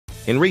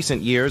In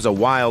recent years, a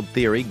wild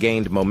theory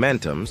gained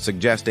momentum,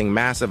 suggesting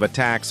Massive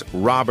Attack's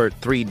Robert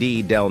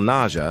 3D Del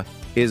Naja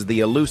is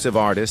the elusive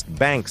artist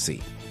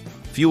Banksy.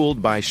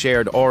 Fueled by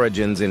shared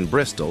origins in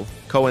Bristol,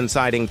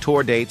 coinciding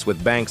tour dates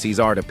with Banksy's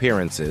art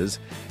appearances,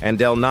 and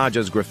Del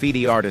Naja's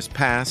graffiti artist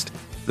past,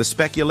 the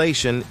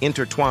speculation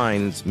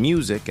intertwines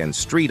music and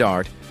street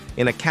art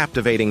in a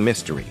captivating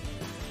mystery.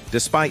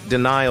 Despite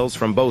denials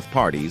from both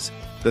parties,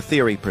 the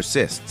theory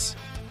persists,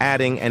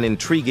 adding an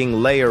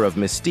intriguing layer of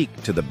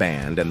mystique to the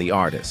band and the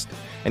artist,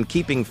 and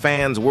keeping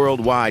fans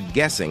worldwide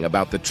guessing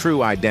about the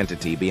true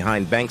identity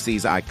behind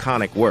Banksy's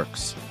iconic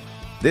works.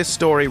 This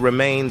story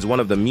remains one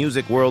of the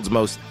music world's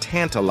most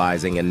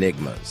tantalizing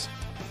enigmas.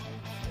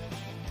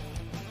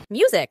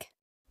 Music.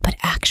 But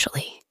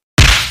actually...